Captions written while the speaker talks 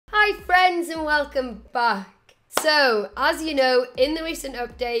Hi friends and welcome back. So, as you know, in the recent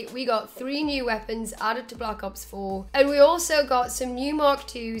update, we got 3 new weapons added to Black Ops 4, and we also got some new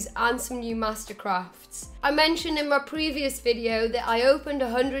Mark IIs and some new Mastercrafts. I mentioned in my previous video that I opened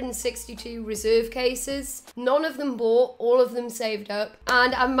 162 reserve cases. None of them bought, all of them saved up,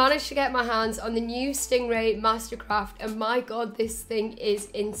 and I managed to get my hands on the new Stingray Mastercraft, and my god, this thing is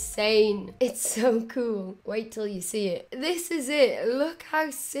insane. It's so cool. Wait till you see it. This is it. Look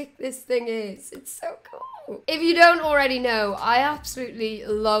how sick this thing is. It's so cool. If you don't already know, I absolutely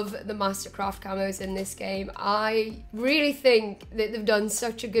love the Mastercraft camos in this game. I really think that they've done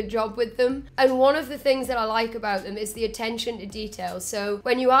such a good job with them. And one of the things that I like about them is the attention to detail. So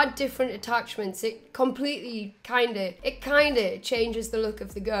when you add different attachments, it completely kinda changes the look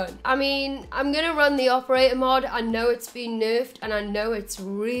of the gun. I mean, I'm gonna run the operator mod. I know it's been nerfed and I know it's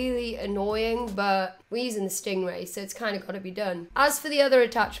really annoying, but we're using the Stingray, so it's kind of got to be done. As for the other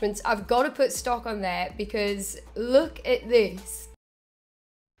attachments, I've got to put stock on there because look at this.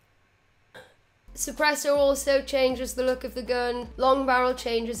 Suppressor also changes the look of the gun. Long barrel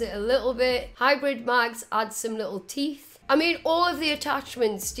changes it a little bit. Hybrid mags adds some little teeth. I mean, all of the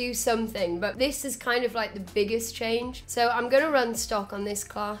attachments do something, but this is kind of like the biggest change. So I'm going to run stock on this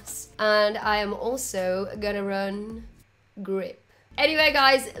class, and I am also going to run grip. Anyway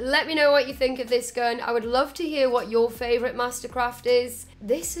guys, let me know what you think of this gun. I would love to hear what your favourite Mastercraft is.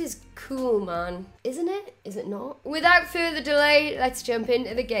 This is cool, man. Isn't it? Is it not? Without further delay, let's jump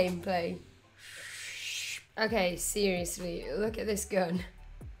into the gameplay. Okay, seriously, look at this gun.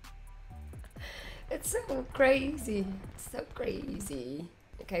 It's so crazy. So crazy.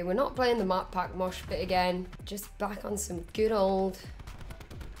 Okay, we're not playing the map pack mosh pit again. Just back on some good old...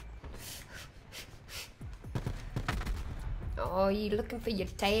 Oh, you looking for your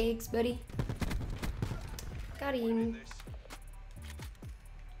tags, buddy? Got him.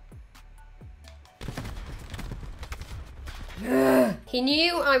 He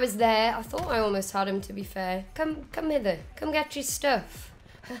knew I was there. I thought I almost had him, to be fair. Come hither. Come get your stuff.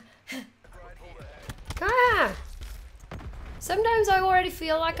 Ah! Sometimes I already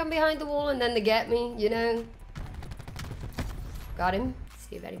feel like I'm behind the wall and then they get me, you know? Got him.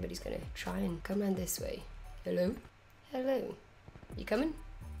 See if anybody's gonna try and come around this way. Hello? Hello. You coming?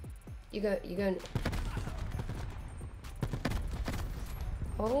 You going?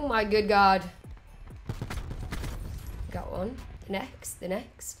 Oh my good god. Got one. The next.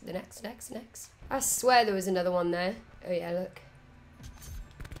 I swear there was another one there. Oh yeah, look.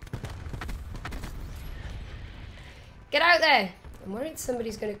 Get out there! I'm worried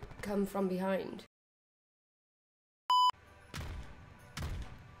somebody's gonna come from behind.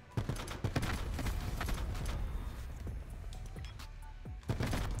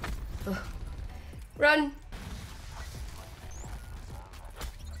 Oh. Run!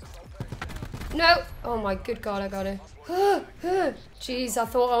 No! Oh my good god, I got it. Jeez, I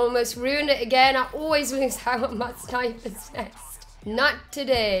thought I almost ruined it again. I always lose out on my sniper's nest. Not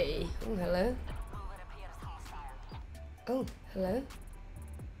today. Oh, hello. Oh, hello.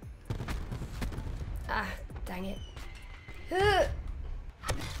 Ah, dang it.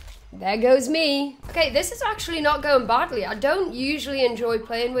 There goes me. Okay, this is actually not going badly. I don't usually enjoy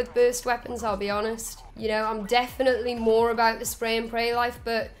playing with burst weapons, I'll be honest. You know, I'm definitely more about the spray and pray life,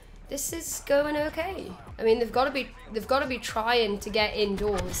 but this is going okay. I mean, they've got to be trying to get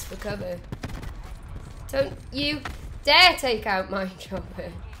indoors for cover. Don't you dare take out my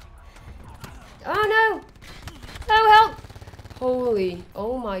chopper. Oh no! No help! Holy,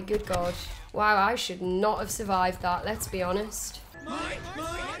 oh my good god. Wow, I should not have survived that, let's be honest.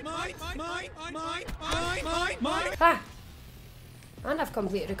 Ah! And I've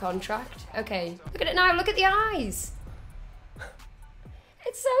completed a contract. Okay, look at it now, look at the eyes!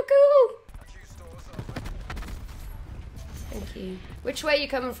 It's so cool! Thank you. Which way are you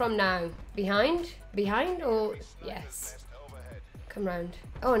coming from now? Behind? Behind or... Yes. Come round.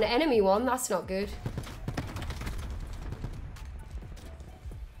 Oh, an enemy one, that's not good.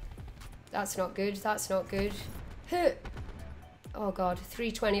 That's not good, that's not good. Oh god,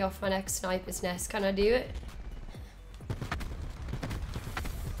 320 off my next sniper's nest. Can I do it?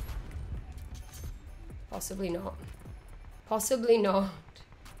 Possibly not. Possibly not.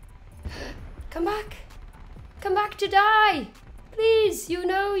 Come back! Come back to die! Please, you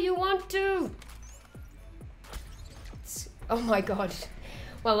know you want to! Oh my god.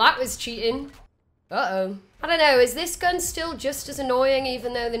 Well, that was cheating. Uh-oh. I don't know, is this gun still just as annoying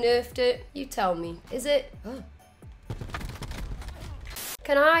even though they nerfed it? You tell me. Is it? Oh.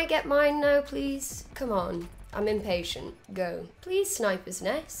 Can I get mine now, please? Come on. I'm impatient. Go. Please, sniper's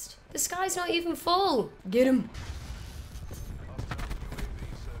nest. The sky's not even full. Get him.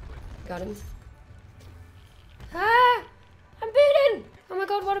 Got him. Ah! I'm booting! Oh my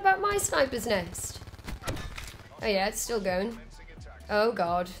god, what about my sniper's nest? Oh yeah, it's still going. Oh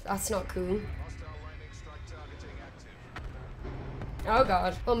god, that's not cool. Oh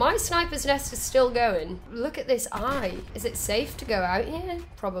god. Well, my sniper's nest is still going. Look at this eye. Is it safe to go out here?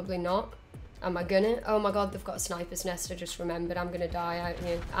 Probably not. Am I gonna? Oh my god, they've got a sniper's nest. I just remembered I'm gonna die out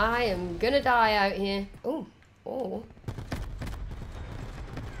here. I am gonna die out here. Oh. Oh.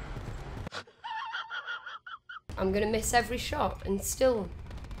 I'm gonna miss every shot and still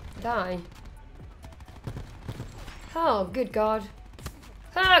die. Oh, good god.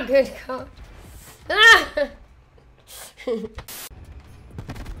 Oh, good god. Ah!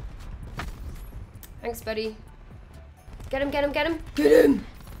 Thanks, buddy. Get him, get him, get him. Get him!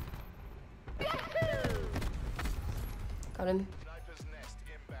 Got him.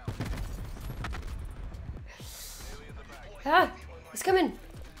 Ah! He's coming!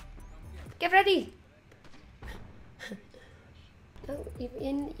 Get ready! No,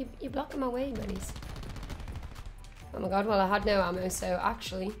 you're blocking my way, buddies. Oh my god, well I had no ammo, so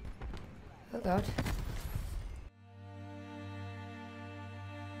actually... Oh god.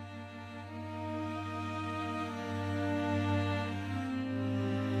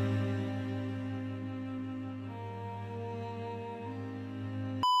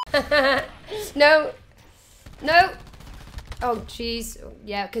 No! No! Oh jeez.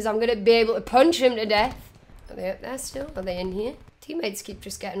 Yeah, because I'm going to be able to punch him to death. Are they up there still? Are they in here? Teammates keep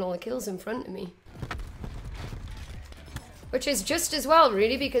just getting all the kills in front of me. Which is just as well,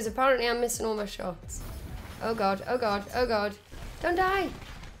 really, because apparently I'm missing all my shots. Oh god, oh god, oh god. Don't die!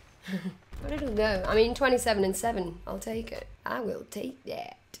 Where did it go? I mean, 27 and 7. I'll take it. I will take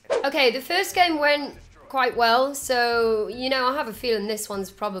that. Okay, the first game went quite well, so, you know, I have a feeling this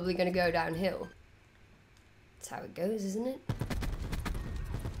one's probably going to go downhill. That's how it goes, isn't it?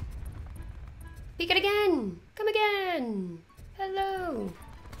 Peek it again! Come again! Hello!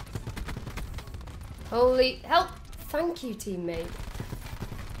 Holy help! Thank you, teammate.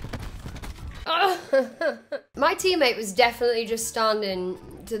 Oh. My teammate was definitely just standing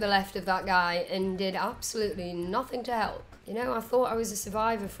to the left of that guy and did absolutely nothing to help. You know, I thought I was a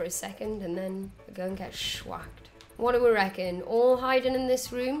survivor for a second and then I go and get schwacked. What do we reckon? All hiding in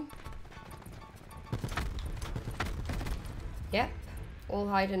this room? Yep. All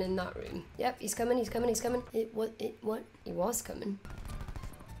hiding in that room. Yep, he's coming, he's coming, he's coming. What? He was coming.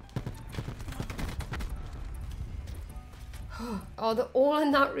 Oh, they're all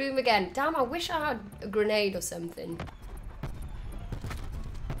in that room again. Damn, I wish I had a grenade or something.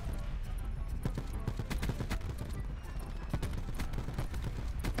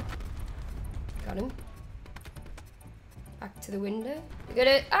 Got him. Back to the window. We're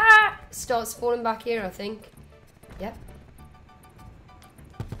gonna, start spawning back here, I think. Yep.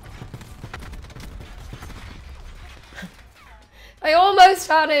 I almost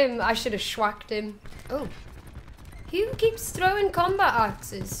had him. I should have schwacked him. Oh. Who keeps throwing combat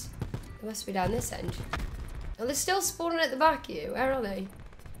axes? They must be down this end. Oh, they're still spawning at the back here. Where are they?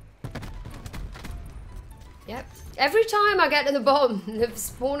 Yep. Every time I get to the bottom, they're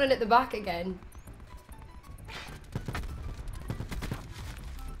spawning at the back again.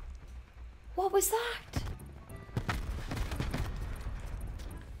 What was that?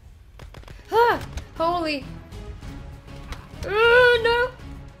 Ah! Holy... Oh, no!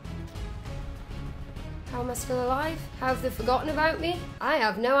 How am I still alive? How have they forgotten about me? I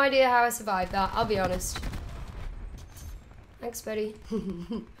have no idea how I survived that, I'll be honest. Thanks, buddy.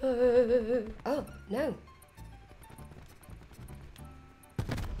 Oh, no.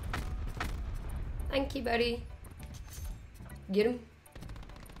 Thank you, buddy. Get him.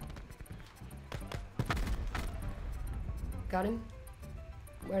 Got him.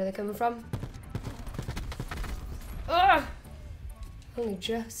 Where are they coming from? Oh! Only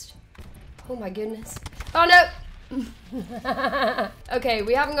just. Oh my goodness. Oh no! Okay,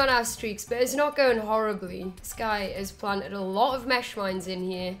 we haven't gone out of streaks, but it's not going horribly. This guy has planted a lot of mesh mines in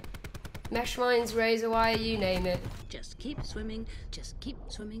here. Mesh mines, razor wire, you name it. Just keep swimming, just keep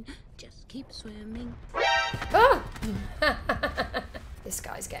swimming, just keep swimming. Ah! This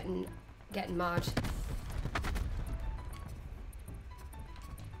guy's getting mad.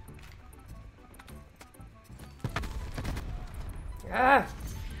 Ah!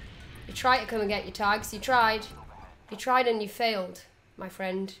 You tried to come and get your tags. You tried. You tried and you failed, my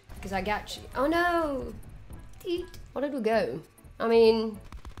friend. Because I got you. Oh no! Deet. What did we go? I mean...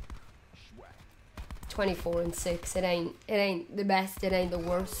 24 and 6. It ain't the best. It ain't the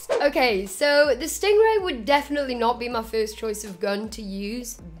worst. Okay, so the Stingray would definitely not be my first choice of gun to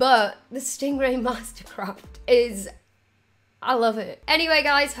use. But the Stingray Mastercraft is I love it. Anyway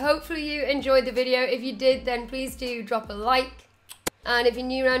guys, hopefully you enjoyed the video. If you did, then please do drop a like. And if you're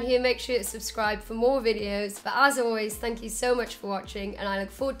new around here, make sure to subscribe for more videos. But as always, thank you so much for watching, and I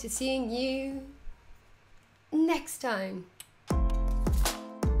look forward to seeing you next time.